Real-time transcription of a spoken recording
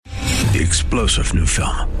the explosive new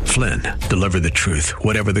film, Flynn, Deliver the Truth,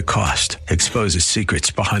 Whatever the Cost, exposes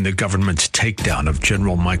secrets behind the government's takedown of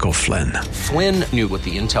General Michael Flynn. Flynn knew what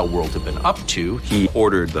the intel world had been up to. He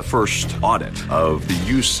ordered the first audit of the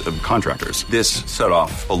use of contractors. This set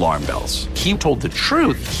off alarm bells. He told the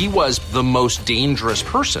truth. He was the most dangerous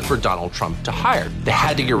person for Donald Trump to hire. They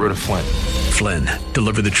had to get rid of Flynn. Flynn,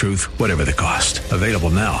 Deliver the Truth, Whatever the Cost. Available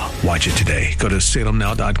now. Watch it today. Go to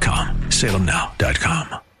salemnow.com.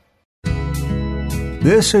 salemnow.com.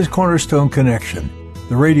 This is Cornerstone Connection,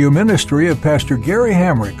 the radio ministry of Pastor Gary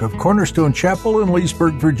Hamrick of Cornerstone Chapel in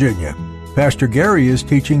Leesburg, Virginia. Pastor Gary is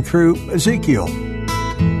teaching through Ezekiel. Real love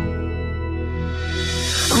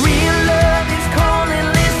is calling,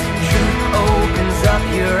 listen, truth opens up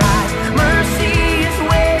your eyes. Mercy is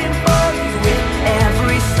waiting for you with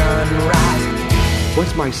every sunrise.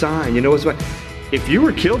 What's my sign? If you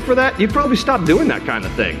were killed for that, you'd probably stop doing that kind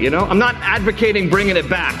of thing, I'm not advocating bringing it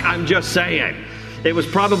back. I'm just saying. It was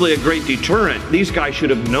probably a great deterrent. These guys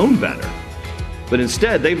should have known better. But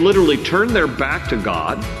instead, they've literally turned their back to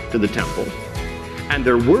God, to the temple, and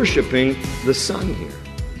they're worshiping the sun here.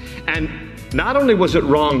 And not only was it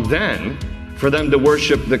wrong then for them to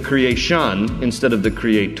worship the creation instead of the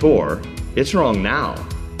creator, it's wrong now.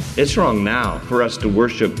 It's wrong now for us to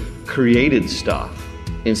worship created stuff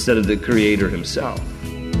instead of the creator himself.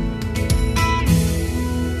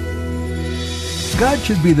 God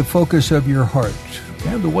should be the focus of your heart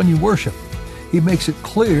and the one you worship. He makes it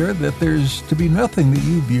clear that there's to be nothing that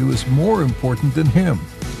you view as more important than Him.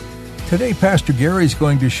 Today, Pastor Gary is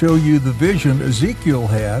going to show you the vision Ezekiel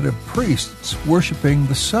had of priests worshiping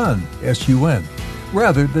the sun, S-U-N,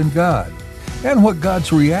 rather than God, and what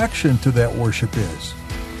God's reaction to that worship is.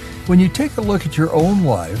 When you take a look at your own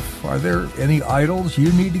life, are there any idols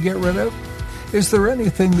you need to get rid of? Is there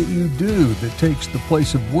anything that you do that takes the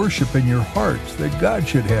place of worship in your heart that God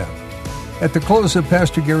should have? At the close of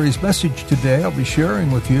Pastor Gary's message today, I'll be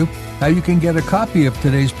sharing with you how you can get a copy of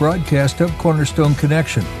today's broadcast of Cornerstone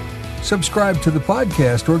Connection. Subscribe to the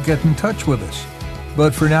podcast or get in touch with us.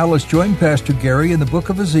 But for now, let's join Pastor Gary in the book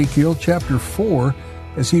of Ezekiel, chapter 4,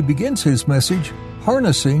 as he begins his message,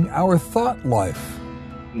 Harnessing Our Thought Life.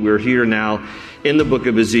 We're here now in the book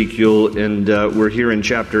of Ezekiel, and we're here in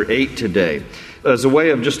chapter 8 today. As a way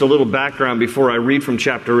of just a little background before I read from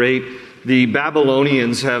chapter 8, the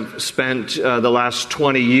Babylonians have spent the last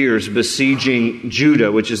 20 years besieging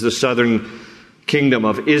Judah, which is the southern kingdom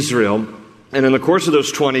of Israel. And in the course of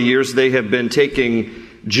those 20 years, they have been taking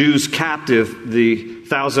Jews captive the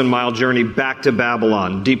 1,000-mile journey back to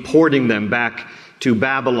Babylon, deporting them back to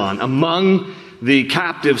Babylon. Among the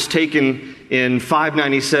captives taken in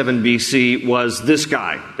 597 BC was this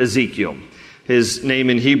guy, Ezekiel. His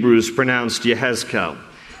name in Hebrew is pronounced Yehezkel.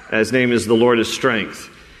 His name is the Lord is Strength.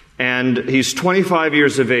 And he's 25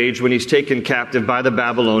 years of age when he's taken captive by the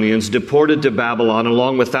Babylonians, deported to Babylon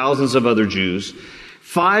along with thousands of other Jews.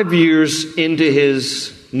 5 years into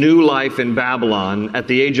his new life in Babylon, at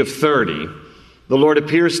the age of 30, the Lord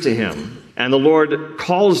appears to him, and the Lord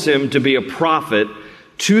calls him to be a prophet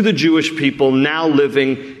to the Jewish people now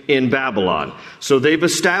living in Babylon. So they've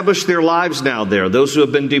established their lives now there. Those who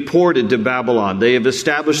have been deported to Babylon, they have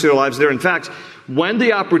established their lives there. In fact, when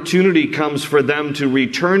the opportunity comes for them to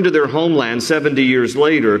return to their homeland 70 years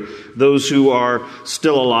later, those who are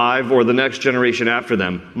still alive or the next generation after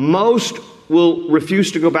them, most will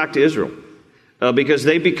refuse to go back to Israel because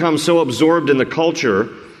they become so absorbed in the culture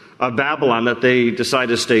of Babylon that they decide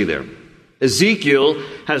to stay there. Ezekiel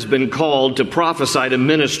has been called to prophesy, to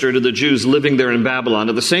minister to the Jews living there in Babylon,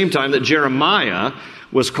 at the same time that Jeremiah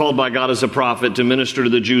was called by God as a prophet to minister to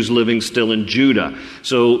the Jews living still in Judah.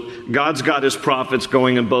 So God's got his prophets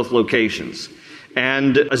going in both locations.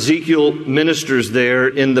 And Ezekiel ministers there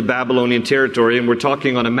in the Babylonian territory, and we're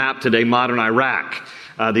talking on a map today, modern Iraq,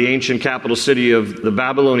 the ancient capital city of the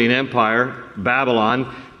Babylonian Empire,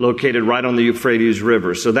 Babylon, located right on the Euphrates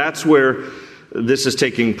River. So that's where this is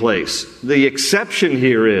taking place. The exception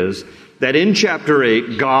here is that in chapter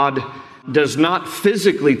 8, God does not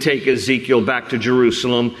physically take Ezekiel back to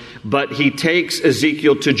Jerusalem, but he takes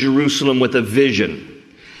Ezekiel to Jerusalem with a vision.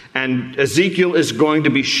 And Ezekiel is going to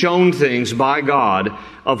be shown things by God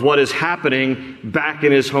of what is happening back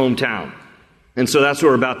in his hometown. And so that's what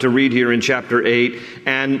we're about to read here in chapter 8.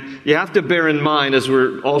 And you have to bear in mind, as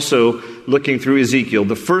we're also looking through Ezekiel,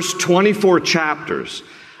 the first 24 chapters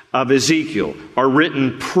of Ezekiel are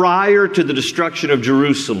written prior to the destruction of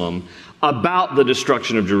Jerusalem, about the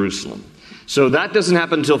destruction of Jerusalem. So that doesn't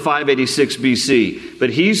happen until 586 BC. But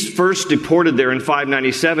he's first deported there in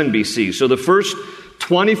 597 BC. So the first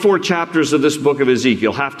 24 chapters of this book of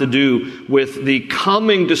Ezekiel have to do with the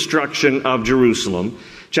coming destruction of Jerusalem.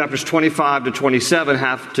 Chapters 25 to 27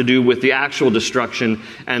 have to do with the actual destruction,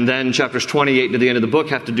 and then chapters 28 to the end of the book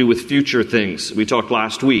have to do with future things. We talked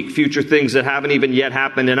last week, future things that haven't even yet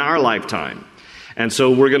happened in our lifetime. And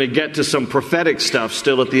so we're going to get to some prophetic stuff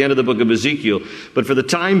still at the end of the book of Ezekiel. But for the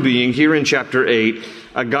time being, here in chapter 8,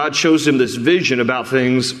 God shows him this vision about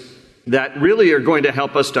things that really are going to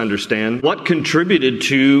help us to understand what contributed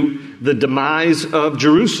to the demise of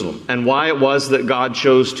Jerusalem and why it was that God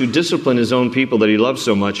chose to discipline his own people that he loves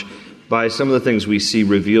so much by some of the things we see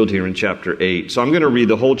revealed here in chapter 8. So I'm going to read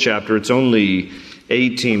the whole chapter. It's only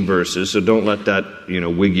 18 verses, so don't let that,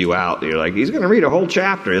 wig you out. You're like, he's going to read a whole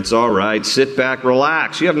chapter. It's all right. Sit back,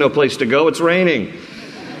 relax. You have no place to go. It's raining.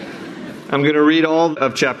 I'm going to read all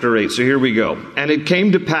of chapter 8. So here we go. And it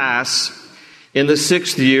came to pass in the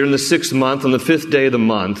 6th year, in the 6th month, on the 5th day of the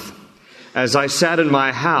month, as I sat in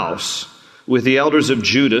my house with the elders of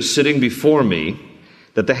Judah sitting before me,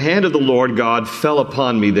 that the hand of the Lord God fell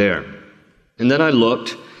upon me there. And then I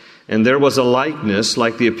looked, and there was a likeness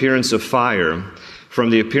like the appearance of fire,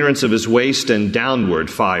 from the appearance of his waist and downward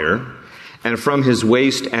fire, and from his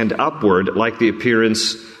waist and upward like the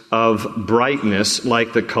appearance of brightness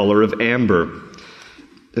like the color of amber.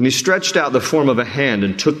 Then he stretched out the form of a hand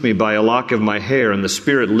and took me by a lock of my hair, and the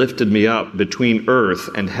Spirit lifted me up between earth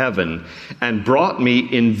and heaven and brought me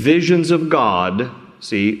in visions of God,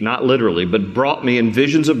 see, not literally, but brought me in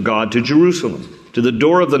visions of God to Jerusalem, to the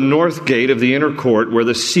door of the north gate of the inner court where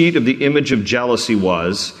the seat of the image of jealousy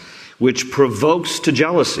was, which provokes to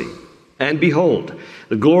jealousy. And behold,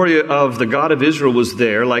 the glory of the God of Israel was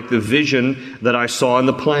there, like the vision that I saw in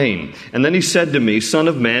the plain. And then he said to me, Son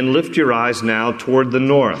of man, lift your eyes now toward the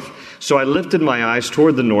north. So I lifted my eyes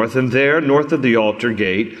toward the north, and there, north of the altar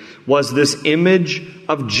gate, was this image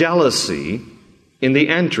of jealousy in the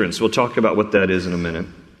entrance. We'll talk about what that is in a minute.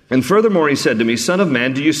 And furthermore, he said to me, Son of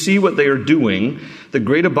man, do you see what they are doing, the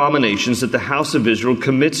great abominations that the house of Israel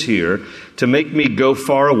commits here, to make me go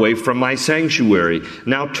far away from my sanctuary?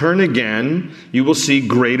 Now turn again, you will see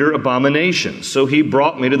greater abominations. So he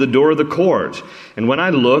brought me to the door of the court. And when I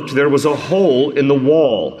looked, there was a hole in the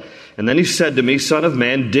wall. And then he said to me, Son of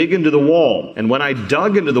man, dig into the wall. And when I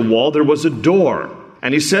dug into the wall, there was a door.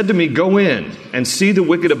 And he said to me, Go in and see the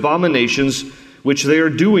wicked abominations which they are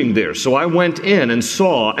doing there. So I went in and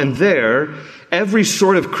saw, and there every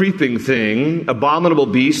sort of creeping thing, abominable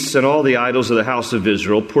beasts, and all the idols of the house of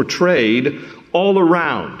Israel portrayed all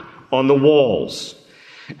around on the walls.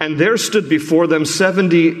 And there stood before them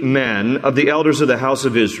 70 men of the elders of the house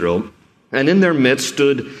of Israel, and in their midst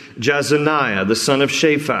stood Jazaniah, the son of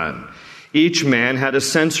Shaphan. Each man had a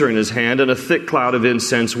censer in his hand, and a thick cloud of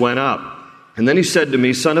incense went up. And then he said to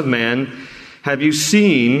me, Son of man, have you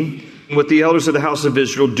seen what the elders of the house of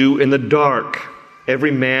Israel do in the dark,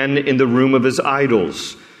 every man in the room of his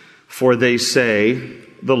idols? For they say,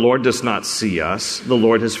 the Lord does not see us, the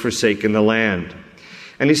Lord has forsaken the land.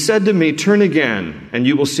 And he said to me, Turn again, and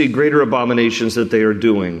you will see greater abominations that they are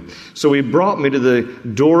doing. So he brought me to the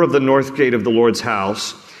door of the north gate of the Lord's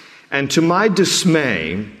house, and to my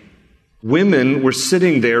dismay, women were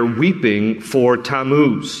sitting there weeping for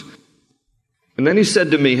Tammuz. And then he said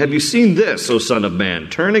to me, Have you seen this, O son of man?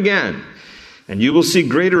 Turn again, and you will see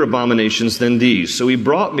greater abominations than these. So he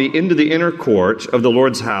brought me into the inner court of the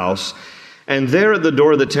Lord's house, and there at the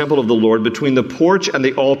door of the temple of the Lord, between the porch and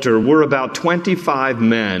the altar, were about 25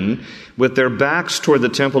 men with their backs toward the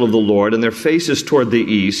temple of the Lord and their faces toward the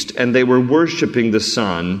east, and they were worshiping the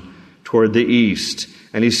sun toward the east.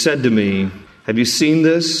 And he said to me, Have you seen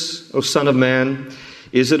this, O son of man?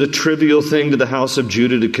 Is it a trivial thing to the house of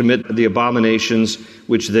Judah to commit the abominations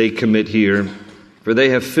which they commit here? For they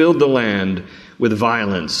have filled the land with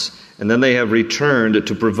violence, and then they have returned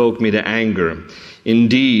to provoke me to anger.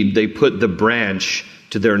 Indeed, they put the branch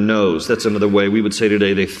to their nose. That's another way we would say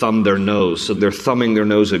today, they thumb their nose. So they're thumbing their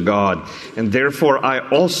nose at God. And therefore I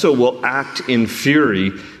also will act in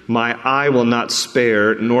fury. My eye will not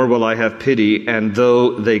spare, nor will I have pity. And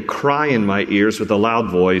though they cry in my ears with a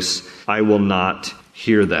loud voice, I will not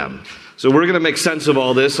hear them. So we're going to make sense of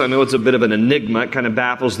all this. I know it's a bit of an enigma. It kind of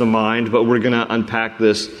baffles the mind, but we're going to unpack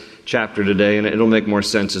this chapter today, and it'll make more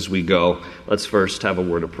sense as we go. Let's first have a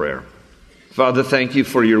word of prayer. Father, thank you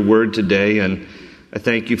for your word today, and I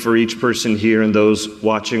thank you for each person here and those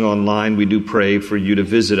watching online. We do pray for you to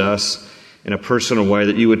visit us in a personal way,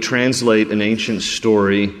 that you would translate an ancient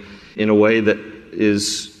story in a way that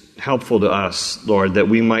is helpful to us, Lord, that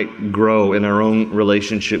we might grow in our own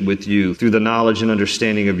relationship with you through the knowledge and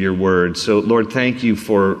understanding of your word. So, Lord, thank you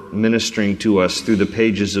for ministering to us through the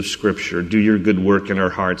pages of Scripture. Do your good work in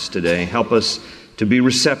our hearts today. Help us to be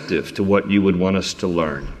receptive to what you would want us to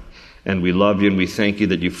learn. And we love you, and we thank you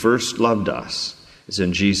that you first loved us. It's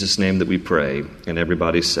in Jesus' name that we pray. And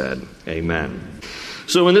everybody said, amen.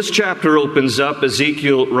 So when this chapter opens up,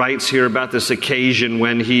 Ezekiel writes here about this occasion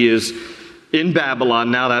when he is in Babylon.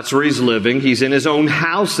 Now that's where he's living. He's in his own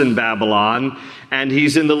house in Babylon, and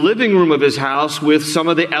he's in the living room of his house with some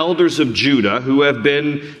of the elders of Judah who have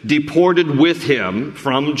been deported with him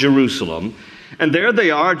from Jerusalem. And there they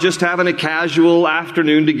are, just having a casual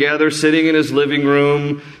afternoon together, sitting in his living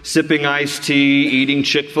room, sipping iced tea, eating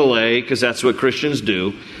Chick-fil-A, because that's what Christians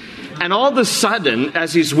do. And all of a sudden,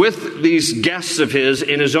 as he's with these guests of his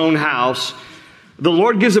in his own house, the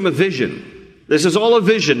Lord gives him a vision. This is all a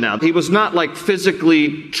vision now. He was not like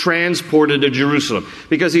physically transported to Jerusalem,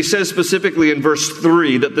 because he says specifically in verse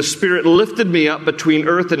 3 that the Spirit lifted me up between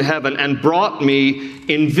earth and heaven and brought me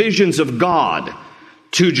in visions of God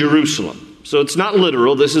to Jerusalem. So it's not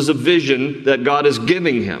literal. This is a vision that God is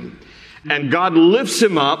giving him. And God lifts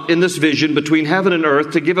him up in this vision between heaven and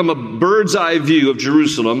earth to give him a bird's eye view of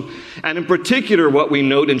Jerusalem. And in particular, what we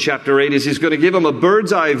note in chapter 8 is he's going to give him a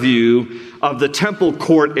bird's eye view of the temple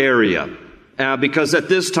court area. Because at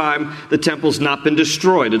this time, the temple's not been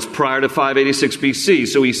destroyed. It's prior to 586 BC.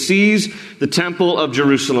 So he sees the temple of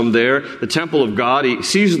Jerusalem there, the temple of God. He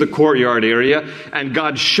sees the courtyard area, and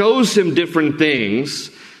God shows him different things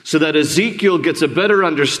so that Ezekiel gets a better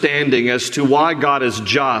understanding as to why God is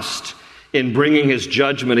just in bringing his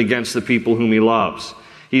judgment against the people whom he loves.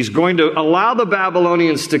 He's going to allow the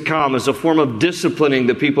Babylonians to come as a form of disciplining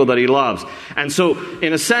the people that he loves. And so,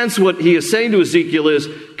 in a sense, what he is saying to Ezekiel is,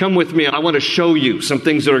 come with me, I want to show you some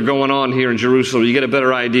things that are going on here in Jerusalem. You get a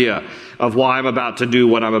better idea of why I'm about to do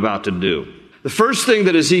what I'm about to do. The first thing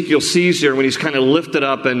that Ezekiel sees here when he's kind of lifted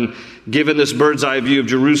up and given this bird's eye view of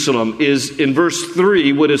Jerusalem is in verse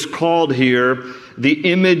 3, what is called here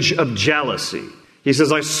the image of jealousy. He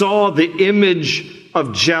says, I saw the image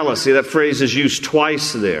of jealousy. That phrase is used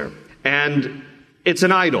twice there. And it's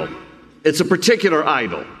an idol. It's a particular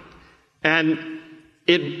idol. And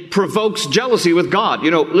it provokes jealousy with God.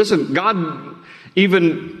 You know, listen, God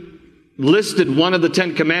even listed one of the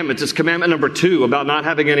 10 commandments. It's commandment number 2 about not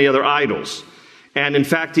having any other idols. And in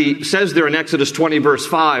fact, he says there in Exodus 20 verse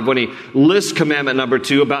 5, when he lists commandment number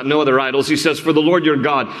 2 about no other idols, he says, for the Lord your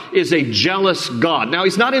God is a jealous God. Now,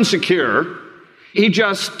 he's not insecure. He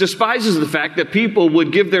just despises the fact that people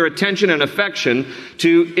would give their attention and affection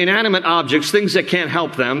to inanimate objects, things that can't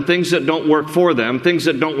help them, things that don't work for them, things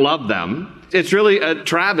that don't love them. It's really a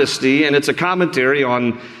travesty, and it's a commentary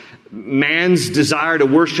on man's desire to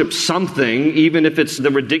worship something, even if it's the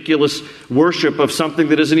ridiculous worship of something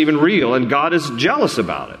that isn't even real, and God is jealous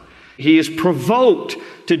about it. He is provoked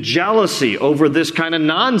to jealousy over this kind of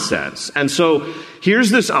nonsense. And so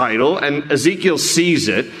here's this idol, and Ezekiel sees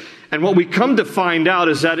it. And what we come to find out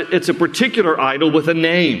is that it's a particular idol with a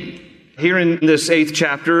name. Here in this 8th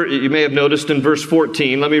chapter, you may have noticed in verse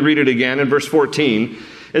 14, let me read it again in verse 14.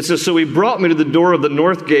 It says, so he brought me to the door of the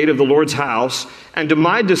north gate of the Lord's house, and to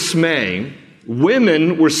my dismay,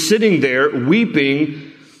 women were sitting there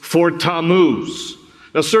weeping for Tammuz.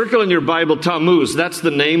 Now circle in your Bible Tammuz. That's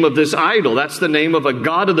the name of this idol. That's the name of a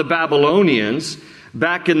god of the Babylonians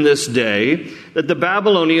back in this day that the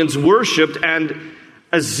Babylonians worshipped, and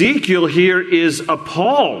Ezekiel here is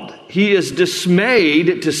appalled. He is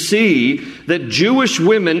dismayed to see that Jewish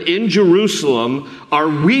women in Jerusalem are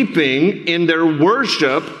weeping in their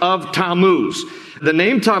worship of Tammuz. The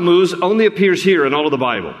name Tammuz only appears here in all of the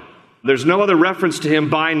Bible. There's no other reference to him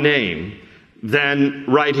by name than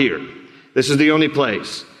right here. This is the only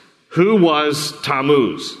place. Who was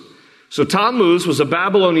Tammuz? So Tammuz was a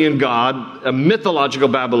Babylonian god, a mythological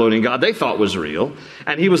Babylonian god they thought was real,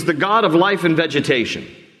 and he was the god of life and vegetation.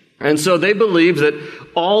 And so they believed that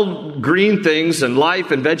all green things and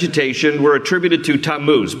life and vegetation were attributed to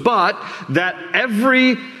Tammuz, but that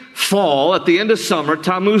every fall, at the end of summer,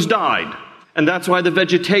 Tammuz died. And that's why the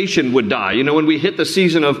vegetation would die. You know, when we hit the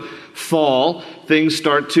season of fall, things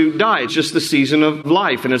start to die. It's just the season of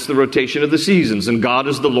life, and it's the rotation of the seasons, and God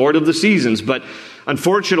is the Lord of the seasons. But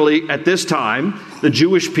unfortunately, at this time, the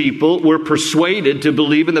Jewish people were persuaded to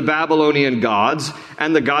believe in the Babylonian gods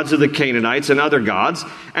and the gods of the Canaanites and other gods.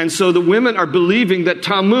 And so the women are believing that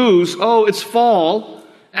Tammuz, it's fall,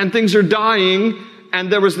 and things are dying.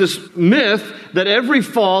 And there was this myth that every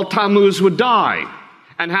fall Tammuz would die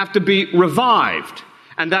and have to be revived.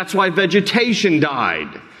 And that's why vegetation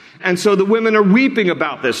died. And so the women are weeping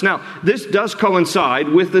about this. Now, this does coincide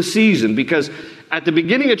with the season, because at the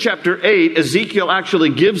beginning of chapter 8, Ezekiel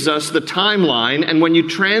actually gives us the timeline. And when you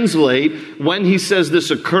translate when he says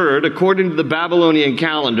this occurred, according to the Babylonian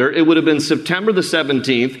calendar, it would have been September the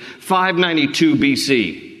 17th, 592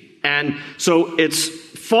 BC. And so it's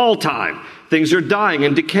fall time. Things are dying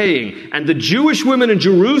and decaying. And the Jewish women in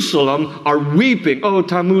Jerusalem are weeping. Oh,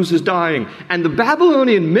 Tammuz is dying. And the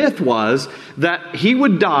Babylonian myth was that he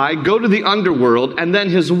would die, go to the underworld, and then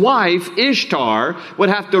his wife, Ishtar, would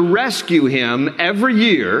have to rescue him every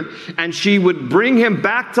year, and she would bring him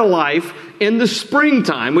back to life in the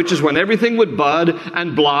springtime, which is when everything would bud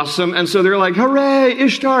and blossom. And so they're like, hooray,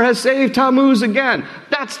 Ishtar has saved Tammuz again.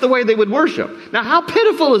 That's the way they would worship. Now, how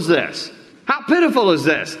pitiful is this? How pitiful is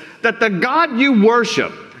this? That the God you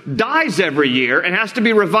worship dies every year and has to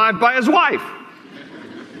be revived by his wife.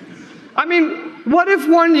 I mean, what if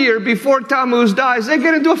one year before Tammuz dies, they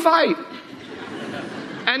get into a fight?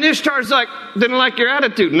 And Ishtar's like, didn't like your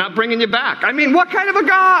attitude, not bringing you back. I mean, what kind of a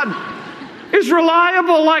God is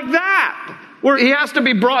reliable like that? Where he has to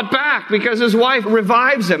be brought back because his wife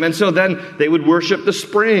revives him. And so then they would worship the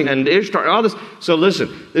spring and Ishtar and all this. So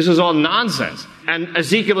listen, this is all nonsense. And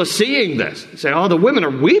Ezekiel is seeing this. Saying, oh, the women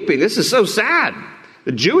are weeping. This is so sad.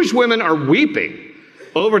 The Jewish women are weeping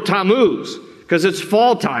over Tammuz because it's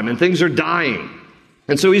fall time and things are dying.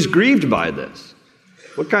 And so he's grieved by this.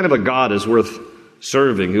 What kind of a God is worth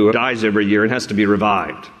serving who dies every year and has to be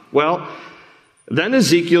revived? Well, then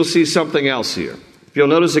Ezekiel sees something else here. If you'll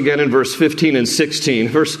notice again in verse 15 and 16.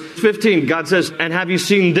 Verse 15, God says, and have you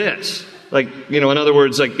seen this? Like, in other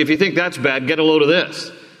words, like, if you think that's bad, get a load of this.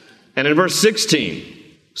 And in verse 16,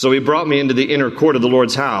 so he brought me into the inner court of the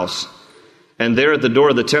Lord's house, and there at the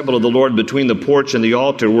door of the temple of the Lord between the porch and the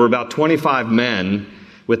altar were about 25 men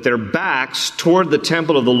with their backs toward the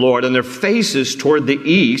temple of the Lord and their faces toward the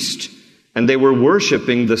east, and they were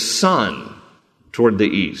worshiping the sun toward the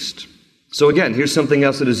east. So again, here's something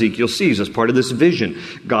else that Ezekiel sees as part of this vision.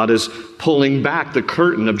 God is pulling back the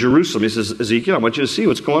curtain of Jerusalem. He says, Ezekiel, I want you to see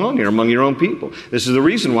what's going on here among your own people. This is the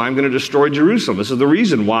reason why I'm going to destroy Jerusalem. This is the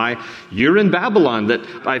reason why you're in Babylon, that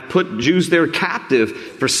I put Jews there captive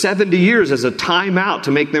for 70 years as a timeout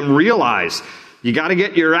to make them realize, you got to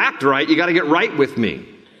get your act right. You got to get right with me.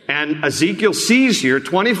 And Ezekiel sees here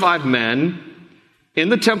 25 men in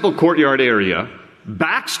the temple courtyard area,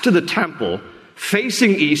 backs to the temple,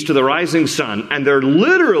 facing east to the rising sun, and they're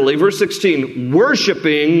literally, verse 16,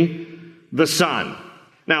 worshiping the sun.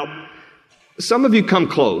 Now, some of you come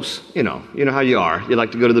close, you know how you are. You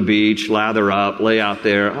like to go to the beach, lather up, lay out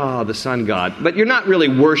there, oh, the sun god. But you're not really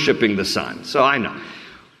worshiping the sun, so I know.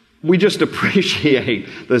 We just appreciate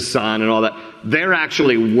the sun and all that. They're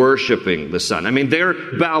actually worshiping the sun. I mean, they're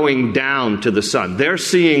bowing down to the sun. They're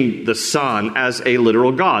seeing the sun as a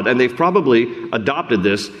literal god, and they've probably adopted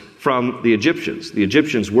this from the Egyptians. The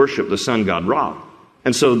Egyptians worship the sun god Ra.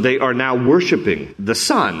 And so they are now worshiping the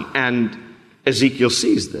sun. And Ezekiel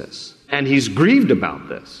sees this. And he's grieved about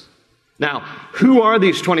this. Now, who are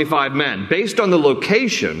these 25 men? Based on the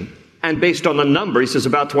location and based on the number, he says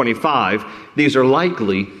about 25, these are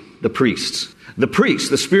likely the priests. The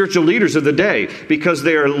priests, the spiritual leaders of the day, because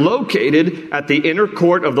they are located at the inner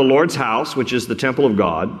court of the Lord's house, which is the temple of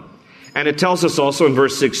God. And it tells us also in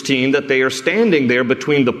verse 16 that they are standing there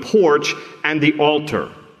between the porch and the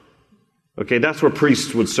altar. Okay, that's where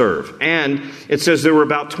priests would serve. And it says there were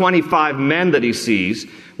about 25 men that he sees.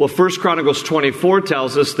 Well, 1 Chronicles 24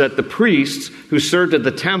 tells us that the priests who served at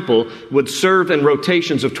the temple would serve in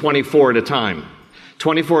rotations of 24 at a time.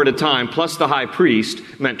 24 at a time, plus the high priest,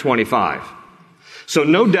 meant 25. So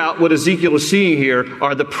no doubt what Ezekiel is seeing here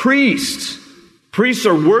are the priests. Priests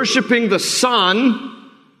are worshiping the sun,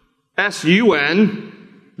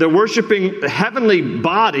 S-U-N. They're worshiping the heavenly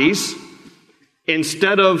bodies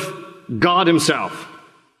instead of God himself.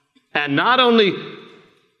 And not only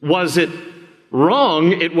was it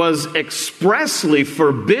wrong, it was expressly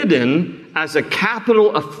forbidden as a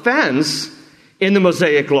capital offense in the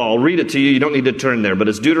Mosaic Law. I'll read it to you. You don't need to turn there, but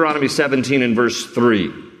it's Deuteronomy 17 and verse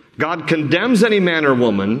 3. God condemns any man or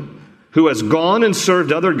woman who has gone and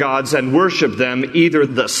served other gods and worshiped them, either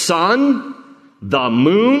the sun, the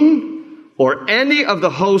moon, or any of the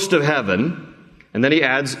host of heaven. And then he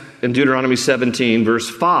adds in Deuteronomy 17, verse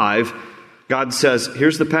 5, God says,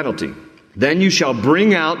 here's the penalty. Then you shall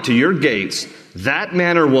bring out to your gates that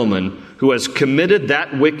man or woman who has committed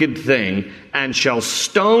that wicked thing, and shall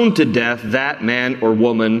stone to death that man or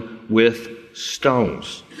woman with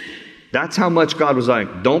stones. That's how much God was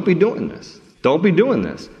like, don't be doing this. Don't be doing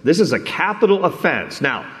this. This is a capital offense.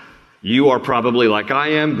 Now, you are probably like I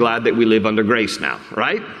am, glad that we live under grace now,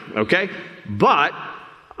 right? Okay? But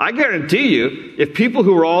I guarantee you, if people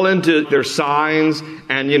who are all into their signs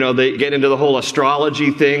and, they get into the whole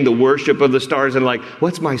astrology thing, the worship of the stars, and like,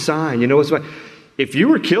 what's my sign? If you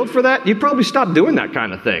were killed for that, you'd probably stop doing that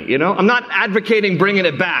kind of thing, I'm not advocating bringing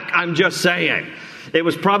it back. I'm just saying it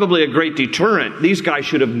was probably a great deterrent. These guys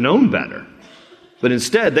should have known better. But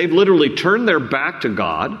instead, they've literally turned their back to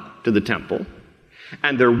God, to the temple,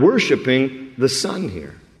 and they're worshiping the sun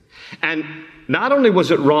here. And not only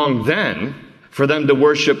was it wrong then for them to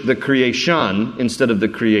worship the creation instead of the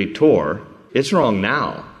creator, it's wrong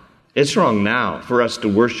now. It's wrong now for us to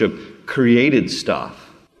worship created stuff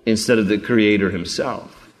instead of the creator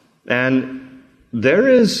himself. And there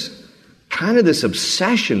is kind of this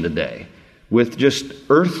obsession today with just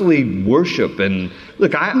earthly worship. And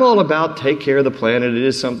look, I'm all about take care of the planet. It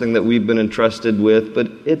is something that we've been entrusted with, but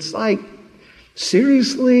it's like,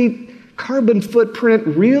 seriously, carbon footprint,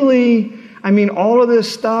 really? I mean, all of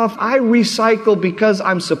this stuff, I recycle because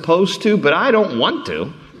I'm supposed to, but I don't want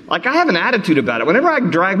to. Like, I have an attitude about it. Whenever I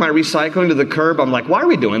drag my recycling to the curb, I'm like, why are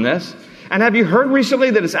we doing this? And have you heard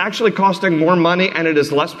recently that it's actually costing more money and it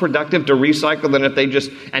is less productive to recycle than if they just...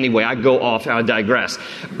 Anyway, I go off, I digress.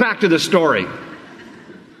 Back to the story.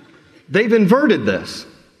 They've inverted this.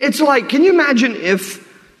 It's like, can you imagine if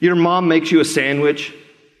your mom makes you a sandwich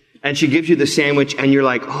and she gives you the sandwich and you're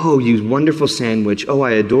like, oh, you wonderful sandwich. Oh,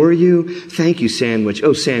 I adore you. Thank you, sandwich.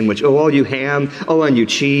 Oh, sandwich. Oh, all you ham. Oh, and you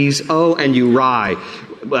cheese. Oh, and you rye.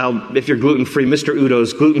 Well, if you're gluten-free, Mr.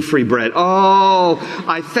 Udo's gluten-free bread. Oh,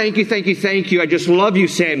 I thank you. I just love you,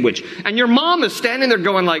 sandwich. And your mom is standing there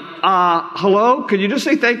going like, hello? Could you just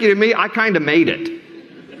say thank you to me? I kind of made it.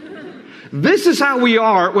 This is how we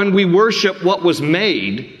are when we worship what was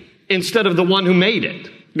made instead of the one who made it.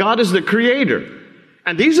 God is the creator.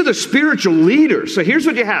 And these are the spiritual leaders. So here's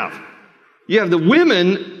what you have. You have the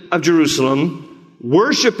women of Jerusalem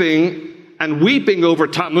worshiping and weeping over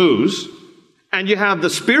Tammuz. And you have the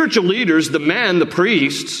spiritual leaders, the men, the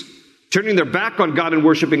priests, turning their back on God and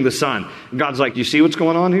worshiping the sun. And God's like, you see what's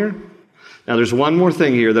going on here? Now there's one more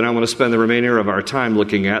thing here that I want to spend the remainder of our time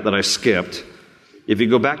looking at that I skipped. If you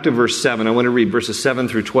go back to verse 7, I want to read verses 7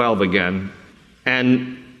 through 12 again.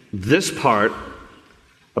 And this part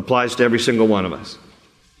applies to every single one of us.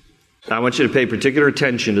 I want you to pay particular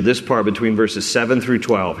attention to this part between verses 7 through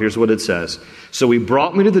 12. Here's what it says. So he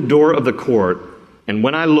brought me to the door of the court, and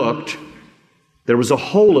when I looked, there was a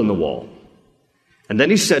hole in the wall. And then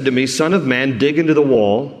he said to me, Son of man, dig into the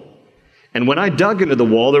wall. And when I dug into the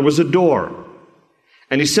wall, there was a door.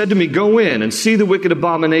 And he said to me, go in and see the wicked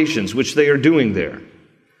abominations which they are doing there.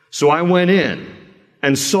 So I went in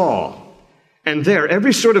and saw, and there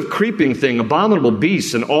every sort of creeping thing, abominable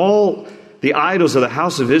beasts, and all the idols of the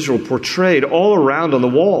house of Israel portrayed all around on the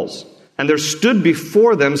walls. And there stood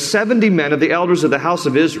before them 70 men of the elders of the house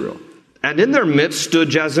of Israel. And in their midst stood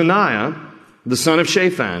Jezaniah, the son of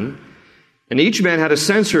Shaphan, and each man had a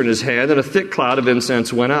censer in his hand, and a thick cloud of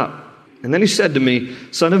incense went up. And then he said to me,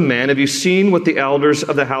 Son of man, have you seen what the elders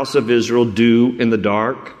of the house of Israel do in the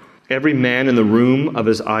dark, every man in the room of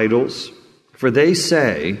his idols? For they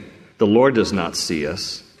say, the Lord does not see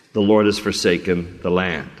us, the Lord has forsaken the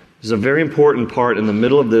land. There's a very important part in the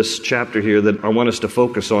middle of this chapter here that I want us to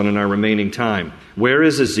focus on in our remaining time. Where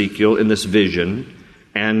is Ezekiel in this vision,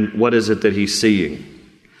 and what is it that he's seeing?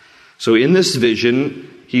 So in this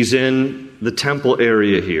vision, he's in the temple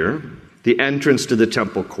area here, the entrance to the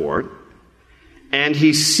temple court, and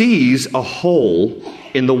he sees a hole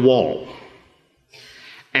in the wall.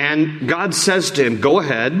 And God says to him, go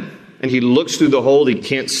ahead, and he looks through the hole, he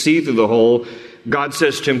can't see through the hole. God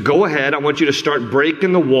says to him, go ahead, I want you to start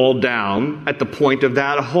breaking the wall down at the point of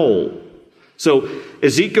that hole. So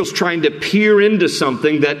Ezekiel's trying to peer into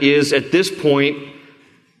something that is, at this point,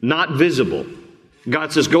 not visible.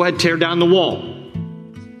 God says, go ahead, tear down the wall.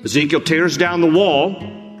 Ezekiel tears down the wall,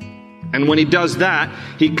 and when he does that,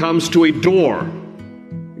 he comes to a door.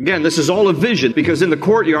 Again, this is all a vision, because in the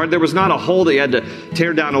courtyard, there was not a hole that you had to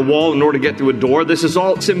tear down a wall in order to get through a door. This is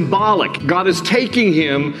all symbolic. God is taking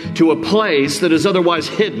him to a place that is otherwise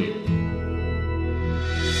hidden.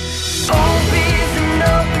 Open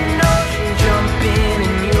ocean, jump in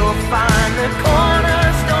and you'll find the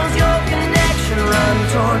cornerstone's your connection. Run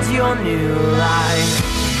towards your new life.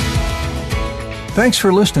 Thanks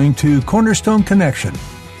for listening to Cornerstone Connection.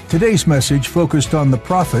 Today's message focused on the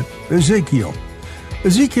prophet Ezekiel.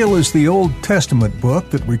 Ezekiel is the Old Testament book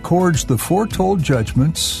that records the foretold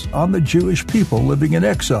judgments on the Jewish people living in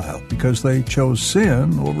exile because they chose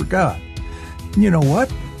sin over God. And you know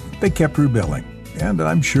what? They kept rebelling. And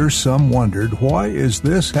I'm sure some wondered, why is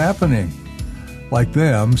this happening? Like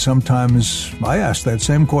them, sometimes I ask that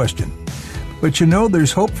same question. But you know,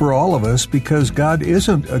 there's hope for all of us because God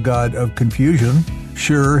isn't a God of confusion.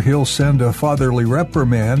 Sure, he'll send a fatherly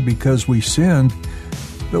reprimand because we sinned,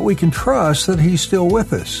 but we can trust that he's still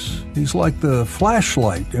with us. He's like the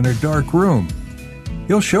flashlight in a dark room.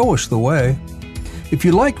 He'll show us the way. If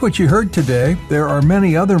you liked what you heard today, there are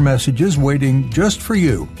many other messages waiting just for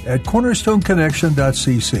you at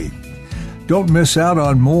cornerstoneconnection.cc. Don't miss out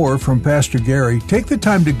on more from Pastor Gary. Take the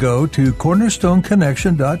time to go to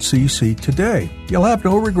cornerstoneconnection.cc today. You'll have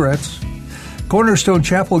no regrets. Cornerstone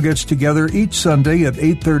Chapel gets together each Sunday at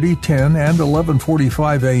 8:30, 10, and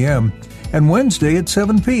 11:45 a.m., and Wednesday at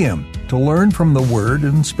 7 p.m. to learn from the Word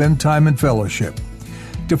and spend time in fellowship.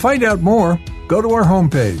 To find out more, go to our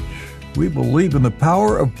homepage. We believe in the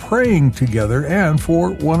power of praying together and for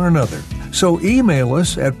one another. So email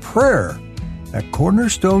us at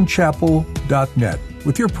prayer@cornerstonechapel.net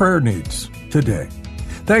with your prayer needs today.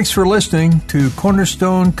 Thanks for listening to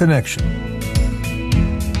Cornerstone Connection.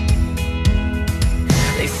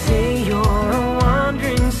 They say you're a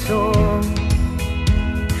wandering soul,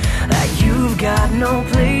 that you've got no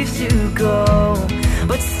place to go,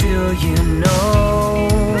 but still you know,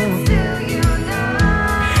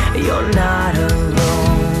 you're not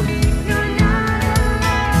alone.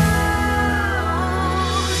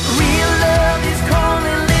 Real love is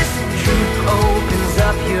calling, listen, truth opens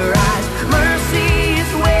up your eyes. Mercy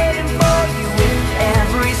is waiting for you with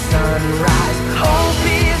every sunrise. Hope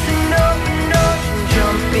is an open ocean,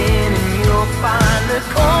 jump in and you'll find the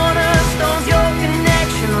cornerstones, your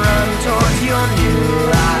connection, run towards your new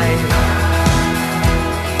life.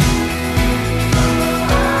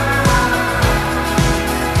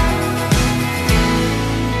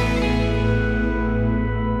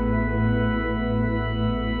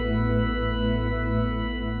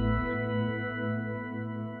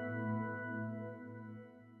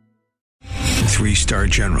 Three-star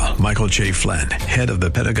General Michael J. Flynn, head of the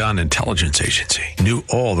Pentagon Intelligence Agency, knew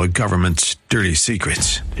all the government's dirty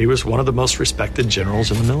secrets. He was one of the most respected generals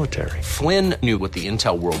in the military. Flynn knew what the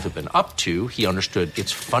intel world had been up to. He understood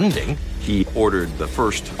its funding. He ordered the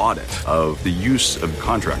first audit of the use of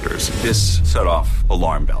contractors. This set off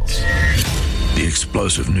alarm bells. The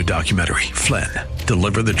explosive new documentary, Flynn,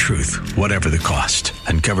 Deliver the Truth, Whatever the Cost,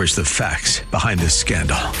 uncovers the facts behind this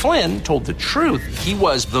scandal. Flynn told the truth. He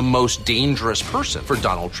was the most dangerous person for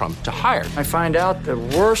Donald Trump to hire. I find out the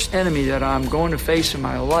worst enemy that I'm going to face in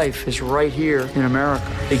my life is right here in America.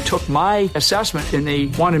 They took my assessment and they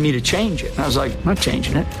wanted me to change it. And I was like, I'm not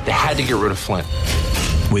changing it. They had to get rid of Flynn.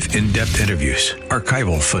 With in-depth interviews,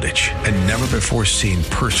 archival footage, and never-before-seen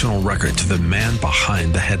personal records of the man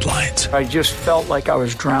behind the headlines. I just felt like I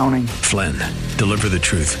was drowning. Flynn, Deliver the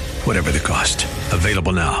Truth, Whatever the Cost.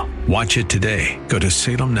 Available now. Watch it today. Go to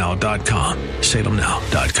salemnow.com.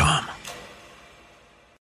 salemnow.com.